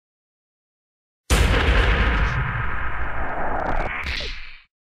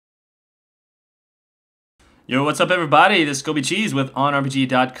Yo, what's up everybody? This is ColbyCheeze with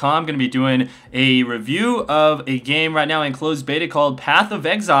OnRPG.com. I'm going to be doing a review of a game right now in closed beta called Path of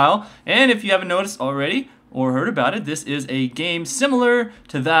Exile. And if you haven't noticed already or heard about it, this is a game similar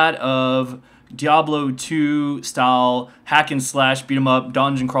to that of Diablo II style hack and slash beat 'em up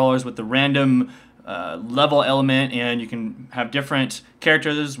dungeon crawlers with the random level element, and you can have different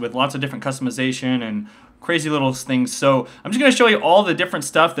characters with lots of different customization and crazy little things. So I'm just going to show you all the different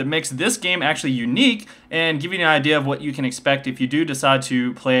stuff that makes this game actually unique and give you an idea of what you can expect if you do decide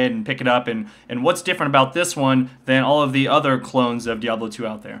to play it and pick it up, and what's different about this one than all of the other clones of Diablo 2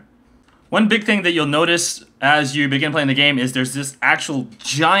 out there. One big thing that you'll notice as you begin playing the game is there's this actual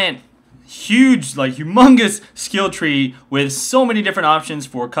giant, huge, like humongous skill tree with so many different options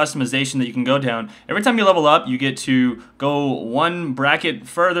for customization that you can go down. Every time you level up, you get to go one bracket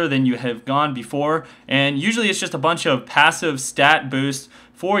further than you have gone before, and usually it's just a bunch of passive stat boosts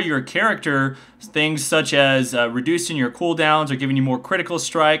for your character, things such as reducing your cooldowns or giving you more critical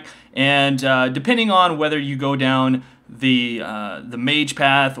strike, and depending on whether you go down the mage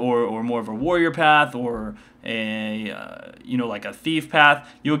path or more of a warrior path or a like a thief path,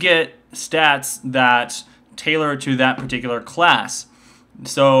 you'll get stats that tailor to that particular class.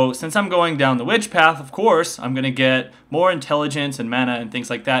 So since I'm going down the witch path, of course I'm going to get more intelligence and mana and things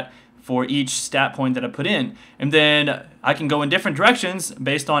like that for each stat point that I put in, and then I can go in different directions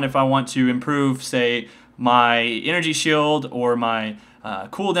based on if I want to improve, say, my energy shield or my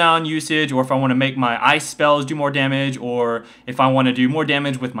cooldown usage, or if I want to make my ice spells do more damage, or if I want to do more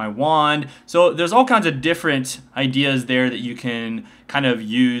damage with my wand. So there's all kinds of different ideas there that you can kind of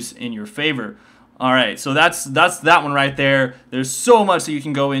use in your favor. Alright, so that's that one right there. There's so much that you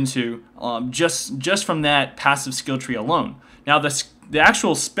can go into just from that passive skill tree alone. Now the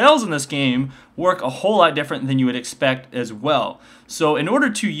actual spells in this game work a whole lot different than you would expect as well. So in order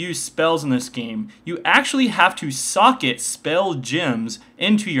to use spells in this game, you actually have to socket spell gems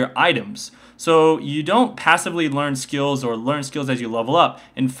into your items. So you don't passively learn skills or learn skills as you level up.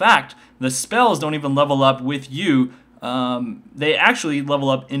 In fact, the spells don't even level up with you. They actually level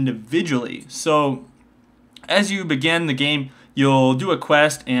up individually. So as you begin the game, you'll do a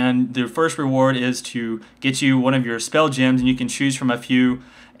quest, and the first reward is to get you one of your spell gems, and you can choose from a few.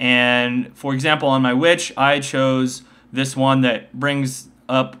 And for example, on my witch, I chose this one that brings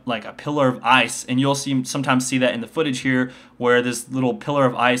up like a pillar of ice, and you'll sometimes see that in the footage here, where this little pillar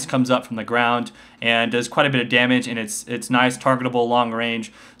of ice comes up from the ground and does quite a bit of damage, and it's nice, targetable, long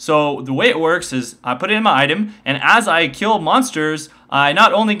range. So the way it works is I put it in my item, and as I kill monsters, I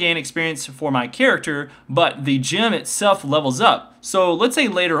not only gain experience for my character, but the gem itself levels up. So let's say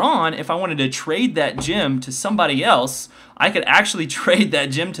later on, if I wanted to trade that gem to somebody else, I could actually trade that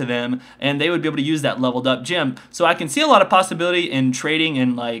gem to them, and they would be able to use that leveled up gem. So I can see a lot of possibility in trading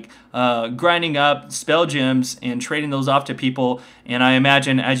and like grinding up spell gems and trading those off to people. And I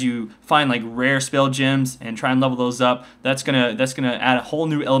imagine as you find like rare spell gems and try and level those up, that's gonna add a whole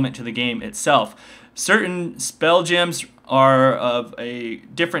new element to the game itself. Certain spell gems are of a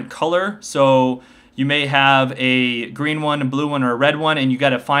different color, so you may have a green one, a blue one, or a red one, and you got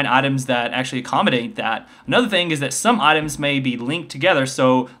to find items that actually accommodate that. Another thing is that some items may be linked together.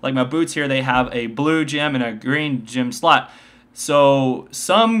 So like my boots here, they have a blue gem and a green gem slot. So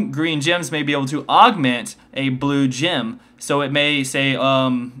some green gems may be able to augment a blue gem. So it may say,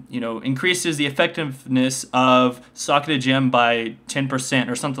 increases the effectiveness of socketed gem by 10%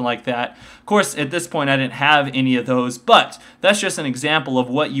 or something like that. Of course, at this point, I didn't have any of those, but that's just an example of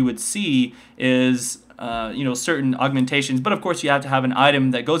what you would see is certain augmentations, but of course you have to have an item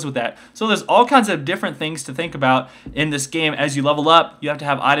that goes with that. So there's all kinds of different things to think about in this game. As you level up, you have to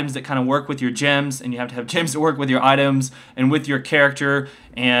have items that kind of work with your gems, and you have to have gems that work with your items and with your character,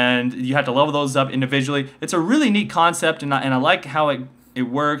 and you have to level those up individually. It's a really neat concept, and I like how it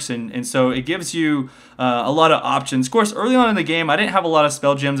works, and so it gives you a lot of options. Of course, early on in the game, I didn't have a lot of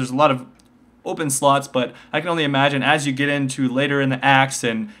spell gems. There's a lot of open slots, but I can only imagine as you get into later in the acts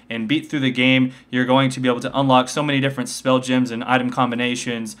and beat through the game, you're going to be able to unlock so many different spell gems and item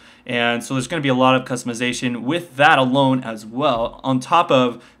combinations, and so there's going to be a lot of customization with that alone as well, on top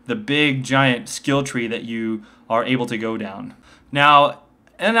of the big giant skill tree that you are able to go down. Now,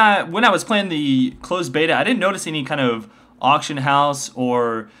 when I was playing the closed beta, I didn't notice any kind of auction house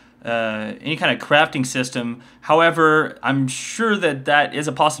or any kind of crafting system. However, I'm sure that is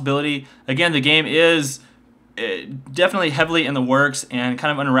a possibility. Again, the game is definitely heavily in the works and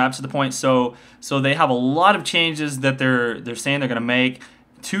kind of under wraps at the point. So they have a lot of changes that they're saying they're going to make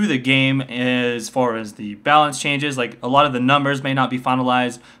to the game as far as the balance changes. Like a lot of the numbers may not be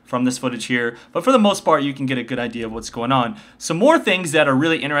finalized from this footage here, but for the most part you can get a good idea of what's going on. Some more things that are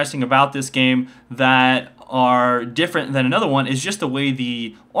really interesting about this game that are different than another one is just the way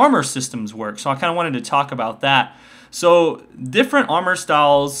the armor systems work. So I kind of wanted to talk about that. So different armor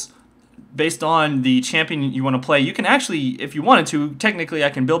styles based on the champion you want to play. You can actually, if you wanted to, technically I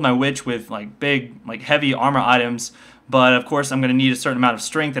can build my witch with like big, like heavy armor items, but of course I'm going to need a certain amount of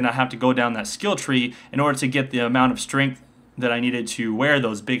strength, and I have to go down that skill tree in order to get the amount of strength that I needed to wear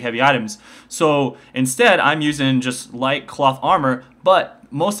those big heavy items. So instead I'm using just light cloth armor, but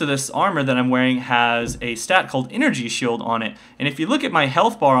most of this armor that I'm wearing has a stat called energy shield on it. And if you look at my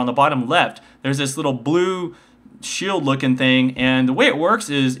health bar on the bottom left, there's this little blue shield looking thing, and the way it works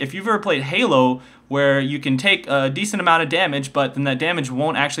is if you've ever played Halo, where you can take a decent amount of damage, but then that damage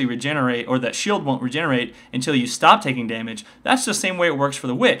won't actually regenerate, or that shield won't regenerate until you stop taking damage. That's the same way it works for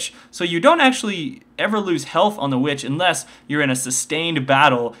the witch. So you don't actually ever lose health on the witch unless you're in a sustained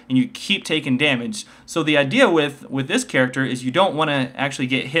battle and you keep taking damage. So the idea with this character is you don't want to actually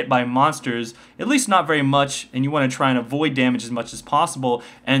get hit by monsters, at least not very much, and you want to try and avoid damage as much as possible,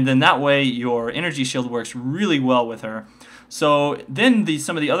 and then that way your energy shield works really well with her. So then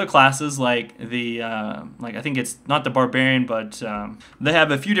some of the other classes, like I think it's not the barbarian, but they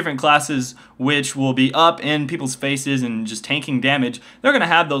have a few different classes which will be up in people's faces and just tanking damage. They're going to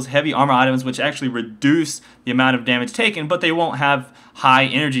have those heavy armor items which actually reduce the amount of damage taken, but they won't have high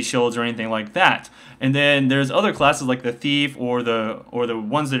energy shields or anything like that. And then there's other classes like the thief or the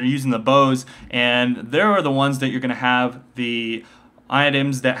ones that are using the bows, and they're the ones that you're going to have the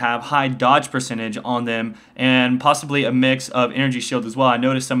items that have high dodge percentage on them, and possibly a mix of energy shield as well. I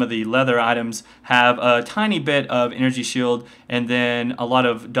noticed some of the leather items have a tiny bit of energy shield and then a lot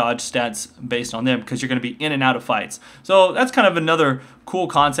of dodge stats based on them, because you're going to be in and out of fights. So that's kind of another cool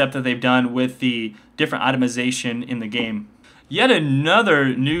concept that they've done with the different itemization in the game. Yet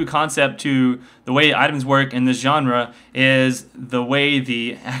another new concept to the way items work in this genre is the way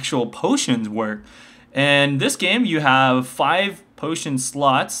the actual potions work. In this game, you have 5 potion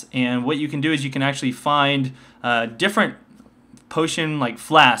slots, and what you can do is you can actually find different potion like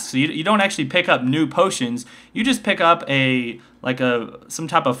flasks. So you don't actually pick up new potions, you just pick up some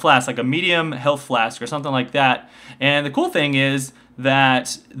type of flask, like a medium health flask or something like that. And the cool thing is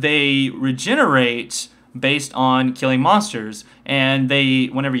that they regenerate based on killing monsters, and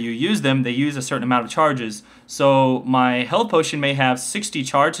whenever you use them, they use a certain amount of charges. So my health potion may have 60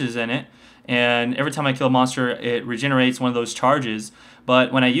 charges in it, and every time I kill a monster, it regenerates one of those charges.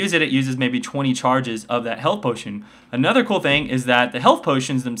 But when I use it, it uses maybe 20 charges of that health potion. Another cool thing is that the health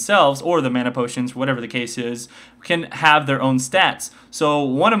potions themselves, or the mana potions, whatever the case is, can have their own stats. So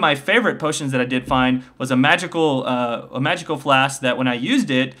one of my favorite potions that I did find was a magical flask that when I used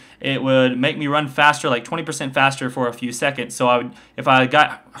it, it would make me run faster, like 20% faster for a few seconds. So if I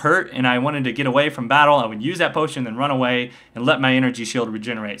got hurt and I wanted to get away from battle, I would use that potion, then run away and let my energy shield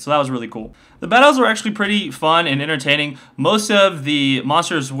regenerate. So that was really cool. The battles were actually pretty fun and entertaining. Most of the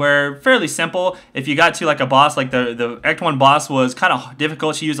monsters were fairly simple. If you got to like a boss, like the Act 1 boss was kind of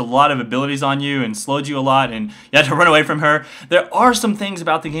difficult. She used a lot of abilities on you and slowed you a lot, and you had to run away from her. There are some things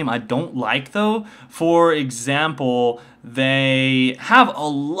about the game I don't like though. For example, they have a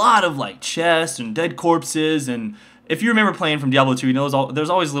lot of like chests and dead corpses, and if you remember playing from Diablo 2, you know there's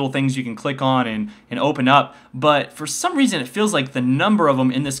always little things you can click on and open up, but for some reason it feels like the number of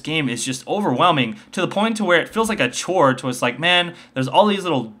them in this game is just overwhelming, to the point to where it feels like a chore, to it's like, man, there's all these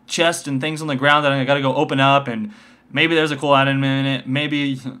little chests and things on the ground that I gotta go open up, and maybe there's a cool item in it,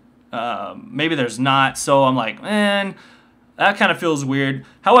 maybe there's not, so I'm like, man, that kind of feels weird.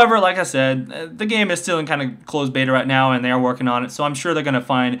 However, like I said, the game is still in kind of closed beta right now, and they are working on it, so I'm sure they're going to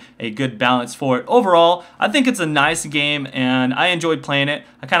find a good balance for it. Overall, I think it's a nice game, and I enjoyed playing it.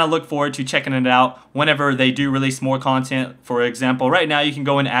 I kind of look forward to checking it out whenever they do release more content. For example, right now you can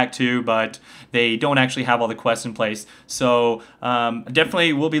go in Act 2, but they don't actually have all the quests in place. So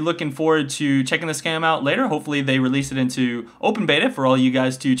definitely we'll be looking forward to checking this game out later. Hopefully they release it into open beta for all you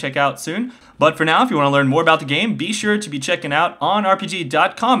guys to check out soon. But for now, if you want to learn more about the game, be sure to be checking out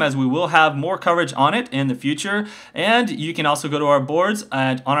OnRPG.com, as we will have more coverage on it in the future. And you can also go to our boards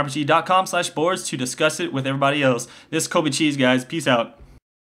at OnRPG.com/boards to discuss it with everybody else. This is ColbyCheeze, guys. Peace out.